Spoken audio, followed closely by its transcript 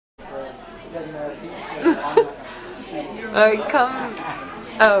Come.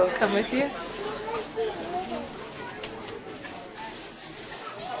 Oh, come with you?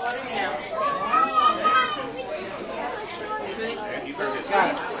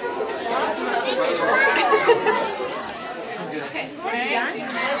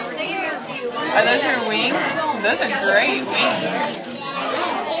 Are those your wings? Those are great wings.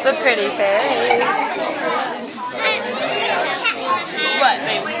 It's a pretty face. What,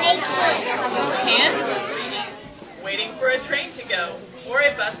 baby? Hands? Waiting for a train to go, or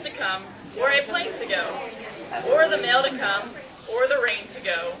a bus to come, or a plane to go, or the mail to come, or the rain to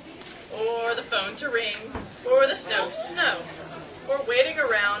go, or the phone to ring, or the snow to snow, or waiting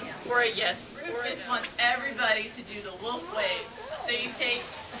around for a yes. Rufus wants everybody to do the wolf wave. So you take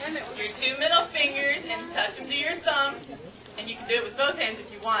your 2 middle fingers and touch them to your thumb, and you can do it with both hands if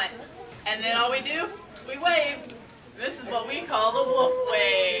you want. And then all we do, we wave. This is what we call the wolf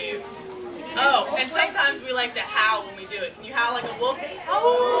wave. Oh, and sometimes we like to howl when we do it. Can you howl like a wolf?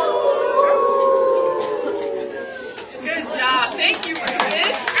 Oh.